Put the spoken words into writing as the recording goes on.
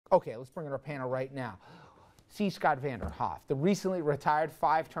Okay, let's bring in our panel right now. C. Scott Vander Hoff, the recently retired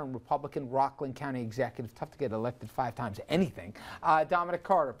 5-term Republican Rockland County executive. Tough to get elected 5 times anything. Dominic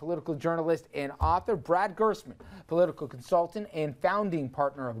Carter, political journalist and author. Brad Gersman, political consultant and founding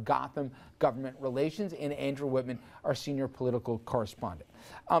partner of Gotham Government Relations. And Andrew Whitman, our senior political correspondent.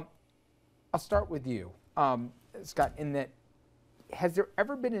 I'll start with you, Scott, in that has there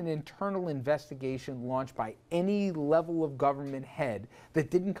ever been an internal investigation launched by any level of government head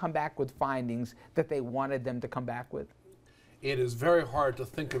that didn't come back with findings that they wanted them to come back with? It is very hard to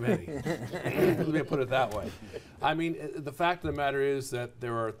think of any. Let me put it that way. I mean, the fact of the matter is that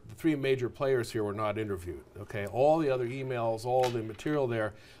there are 3 major players here were not interviewed. Okay, all the other emails, all the material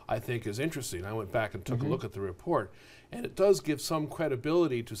there, I think is interesting. I went back and took a look at the report, and it does give some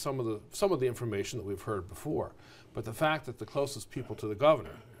credibility to some of the information that we've heard before. But the fact that the closest people to the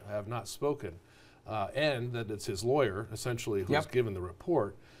governor have not spoken, and that it's his lawyer, essentially, who's given the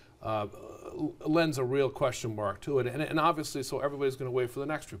report, lends a real question mark to it. And obviously, so everybody's going to wait for the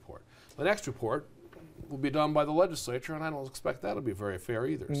next report. The next report will be done by the legislature, and I don't expect that to be very fair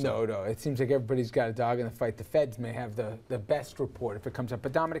either. So. No, it seems like everybody's got a dog in the fight. The feds may have the best report if it comes up.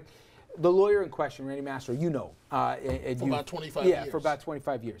 But Dominic, the lawyer in question, Randy Mastro, you know. For about 25 years. Yeah, for about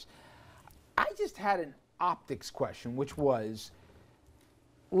 25 years. I just had an optics question, which was,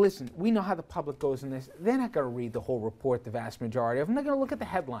 listen, we know how the public goes in this. They're not going to read the whole report, the vast majority of them. They're going to look at the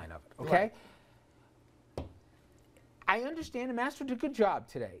headline of it, okay? Right. I understand, and Master did a good job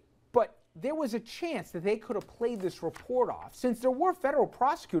today, but there was a chance that they could have played this report off, since there were federal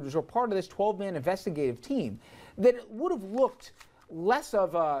prosecutors who were part of this 12-man investigative team, that it would have looked less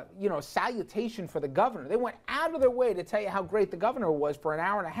of a salutation for the governor. They went out of their way to tell you how great the governor was for an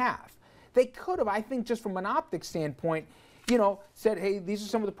hour and a half. They could have, I think, just from an optics standpoint, said, hey, these are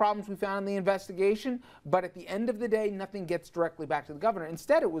some of the problems we found in the investigation, but at the end of the day, nothing gets directly back to the governor.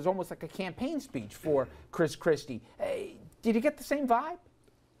 Instead, it was almost like a campaign speech for Chris Christie. Did you get the same vibe?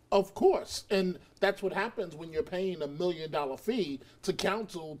 Of course, and that's what happens when you're paying $1 million fee to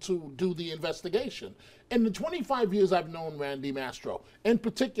counsel to do the investigation. In the 25 years I've known Randy Mastro, in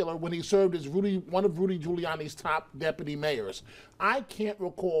particular when he served as one of Rudy Giuliani's top deputy mayors, I can't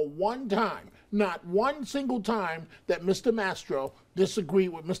recall one time, not one single time, that Mr. Mastro disagreed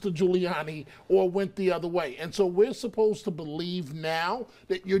with Mr. Giuliani or went the other way. And so we're supposed to believe now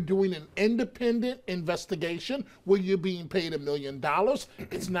that you're doing an independent investigation where you're being paid $1 million.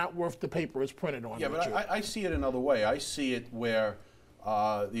 It's not worth the paper it's printed on. Yeah, but I see it another way. I see it where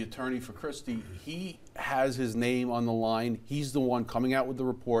the attorney for Christie, he has his name on the line. He's the one coming out with the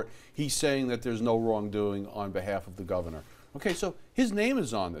report. He's saying that there's no wrongdoing on behalf of the governor. Okay, so his name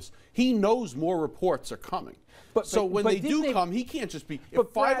is on this. He knows more reports are coming. So when they do come, he can't just be.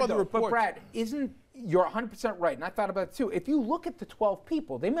 But Brad, you're 100% right, and I thought about it too. If you look at the 12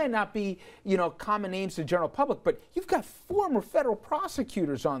 people, they may not be, common names to the general public, but you've got former federal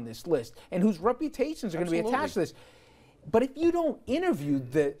prosecutors on this list, and whose reputations are going to be attached to this. But if you don't interview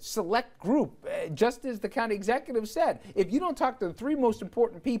the select group, just as the county executive said, if you don't talk to the 3 most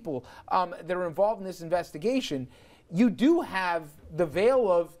important people that are involved in this investigation, you do have the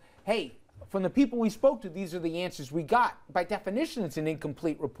veil of, hey, from the people we spoke to, these are the answers we got. By definition, it's an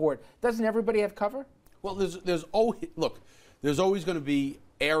incomplete report. Doesn't everybody have cover? Well, there's always going to be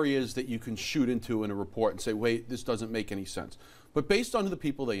areas that you can shoot into in a report and say, wait, this doesn't make any sense. But based on the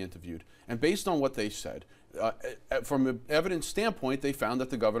people they interviewed and based on what they said, from an evidence standpoint, they found that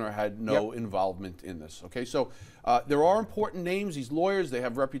the governor had no involvement in this. Okay, so there are important names. These lawyers, they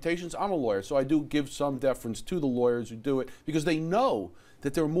have reputations. I'm a lawyer, so I do give some deference to the lawyers who do it because they know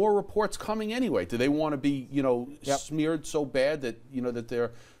that there are more reports coming anyway. Do they want to be, smeared so bad that that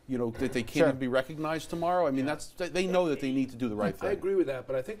they're, that they can't even be recognized tomorrow? I mean, they know that they need to do the right thing. I agree with that,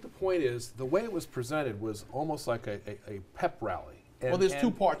 but I think the point is the way it was presented was almost like a pep rally. Well, there's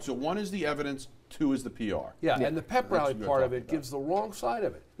 2 parts. So one is the evidence, 2 is the PR. Yeah, and the pep rally part of it gives the wrong side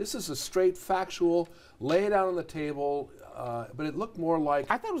of it. This is a straight factual, lay it out on the table, but it looked more like...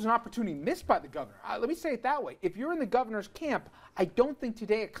 I thought it was an opportunity missed by the governor. Let me say it that way. If you're in the governor's camp, I don't think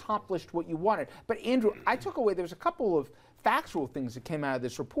today accomplished what you wanted. But Andrew, I took away, there was a couple of factual things that came out of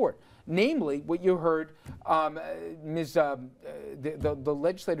this report. Namely, what you heard the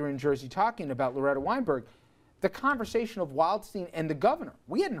legislator in Jersey talking about, Loretta Weinberg. the conversation of Wildstein and the governor.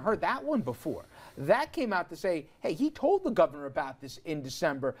 We hadn't heard that one before. That came out to say, hey, he told the governor about this in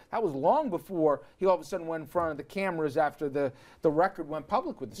December. That was long before he all of a sudden went in front of the cameras after the record went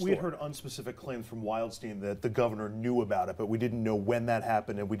public with the story. We had heard unspecific claims from Wildstein that the governor knew about it, but we didn't know when that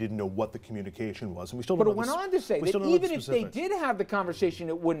happened and we didn't know what the communication was. And we still don't But know it went on to say that even if they did have the conversation,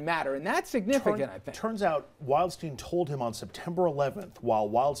 it wouldn't matter. And that's significant, I think. Turns out Wildstein told him on September 11th, while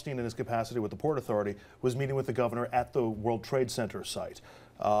Wildstein in his capacity with the Port Authority was meeting with the governor at the World Trade Center site,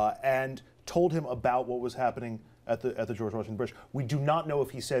 and told him about what was happening at the George Washington Bridge. We do not know if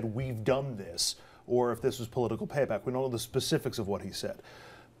he said, we've done this, or if this was political payback. We don't know the specifics of what he said.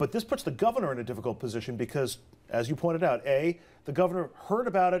 But this puts the governor in a difficult position because, as you pointed out, A, the governor heard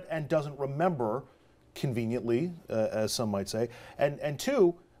about it and doesn't remember, conveniently, as some might say, and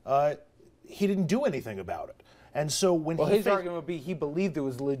two, he didn't do anything about it. And so when his argument would be he believed there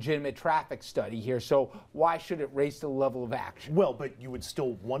was a legitimate traffic study here, so why should it raise to the level of action? Well, but you would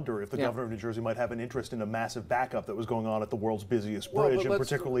still wonder if the governor of New Jersey might have an interest in a massive backup that was going on at the world's busiest bridge, and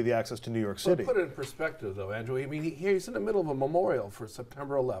particularly the access to New York City. Put it in perspective, though, Andrew. I mean, he's in the middle of a memorial for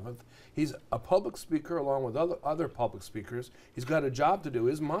September 11th. He's a public speaker along with other public speakers. He's got a job to do.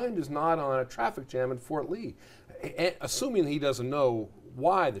 His mind is not on a traffic jam in Fort Lee, assuming he doesn't know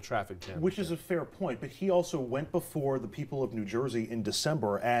why the traffic jam. Which is a fair point, but he also went before the people of New Jersey in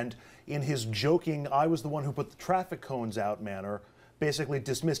December, and in his joking, I was the one who put the traffic cones out manner, basically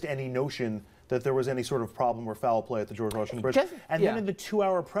dismissed any notion that there was any sort of problem or foul play at the George Washington Bridge. And then in the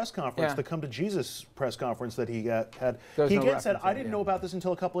 2-hour press conference, the Come to Jesus press conference that he had, he again said, I didn't know about this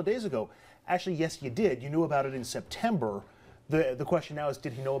until a couple of days ago. Actually, yes, you did. You knew about it in September. The question now is,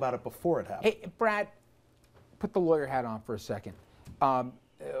 did he know about it before it happened? Hey, Brad, put the lawyer hat on for a second.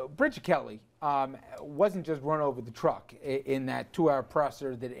 Bridgegate wasn't just run over the truck in that 2-hour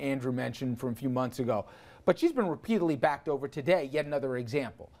presser that Andrew mentioned from a few months ago, but she's been repeatedly backed over today, yet another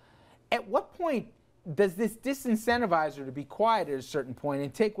example. At what point does this disincentivize her to be quiet at a certain point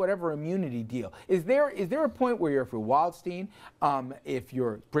and take whatever immunity deal? Is there a point where if you're Wildstein, if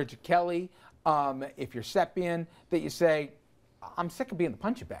you're Bridgegate, if you're Seppian, that you say, I'm sick of being the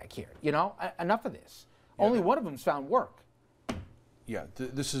punching bag here, you know, enough of this. Only one of them's found work. Yeah,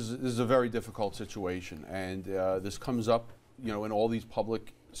 this is a very difficult situation, and this comes up, you know, in all these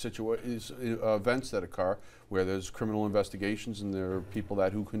public events that occur where there's criminal investigations and there are people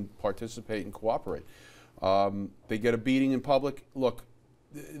who can participate and cooperate. They get a beating in public. Look,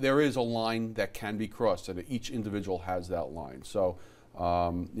 there is a line that can be crossed, and each individual has that line. So,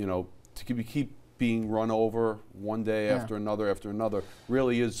 you know, to keep being run over one day after another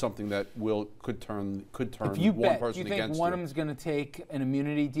really is something that could turn one person against you. Do you think one of them is going to take an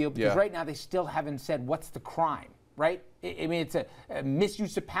immunity deal? Because right now they still haven't said what's the crime, right? I mean, it's a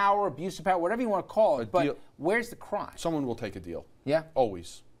misuse of power, abuse of power, whatever you want to call it, but where's the crime? Someone will take a deal. Yeah?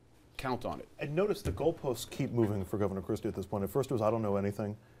 Always. Count on it. And notice the goalposts keep moving for Governor Christie at this point. At first it was, I don't know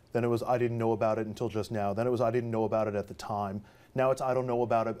anything. Then it was, I didn't know about it until just now. Then it was, I didn't know about it at the time. Now it's, I don't know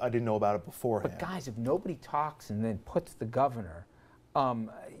about it, I didn't know about it beforehand. But guys, if nobody talks and then puts the governor,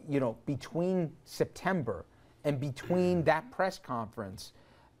 you know, between September and between that press conference,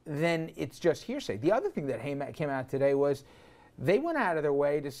 then it's just hearsay. The other thing that came out today was they went out of their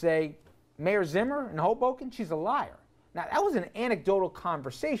way to say Mayor Zimmer in Hoboken, she's a liar. Now, that was an anecdotal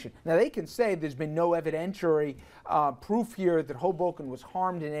conversation. Now, they can say there's been no evidentiary proof here that Hoboken was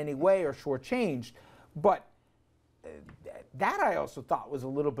harmed in any way or shortchanged, but that I also thought was a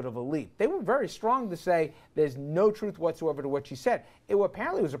little bit of a leap. They were very strong to say there's no truth whatsoever to what she said. It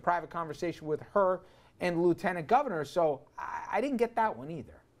apparently was a private conversation with her and the lieutenant governor, so I didn't get that one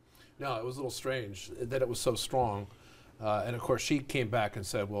either. No, it was a little strange that it was so strong. And of course, she came back and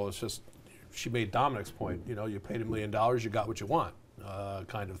said, well, it's just, she made Dominic's point, you know, you paid $1 million, you got what you want,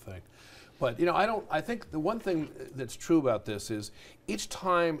 kind of thing. But, you know, I think the one thing that's true about this is each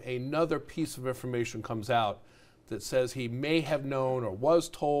time another piece of information comes out that says he may have known or was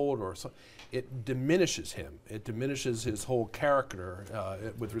told or so, it diminishes him. It diminishes his whole character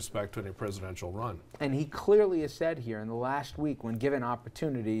with respect to any presidential run. And he clearly has said here in the last week, when given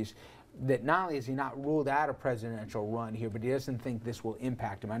opportunities, that not only has he not ruled out a presidential run here, but he doesn't think this will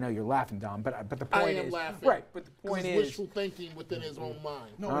impact him. I know you're laughing, Don, but the point is, I am laughing. Right? But the point is, wishful thinking within his own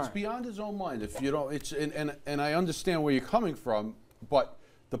mind. No, it's beyond his own mind. If you don't, it's and I understand where you're coming from, but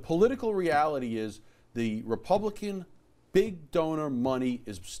the political reality is the Republican big donor money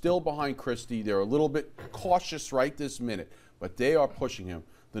is still behind Christie. They're a little bit cautious right this minute, but they are pushing him.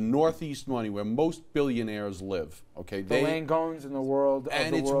 The Northeast money, where most billionaires live, okay? The Langones in the world,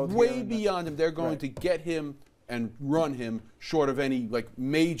 and it's way beyond him. They're going to get him and run him short of any like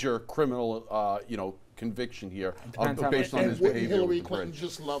major criminal, you know, conviction here Depends how based much- on And his wouldn't behavior Hillary with the Clinton bridge.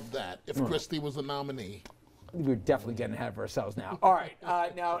 just love that if Christie was the nominee? We're definitely getting ahead of ourselves now. All right,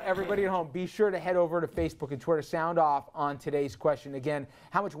 now everybody at home, be sure to head over to Facebook and Twitter. Sound off on today's question. Again,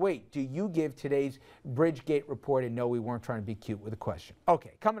 how much weight do you give today's Bridgegate report? And no, we weren't trying to be cute with a question.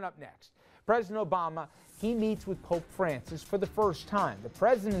 Okay, coming up next, President Obama, he meets with Pope Francis for the first time. The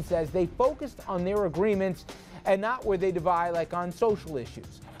president says they focused on their agreements and not where they divide, like on social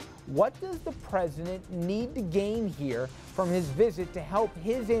issues. What does the president need to gain here from his visit to help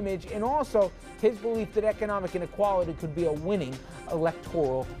his image and also his belief that economic inequality could be a winning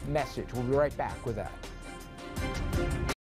electoral message? We'll be right back with that.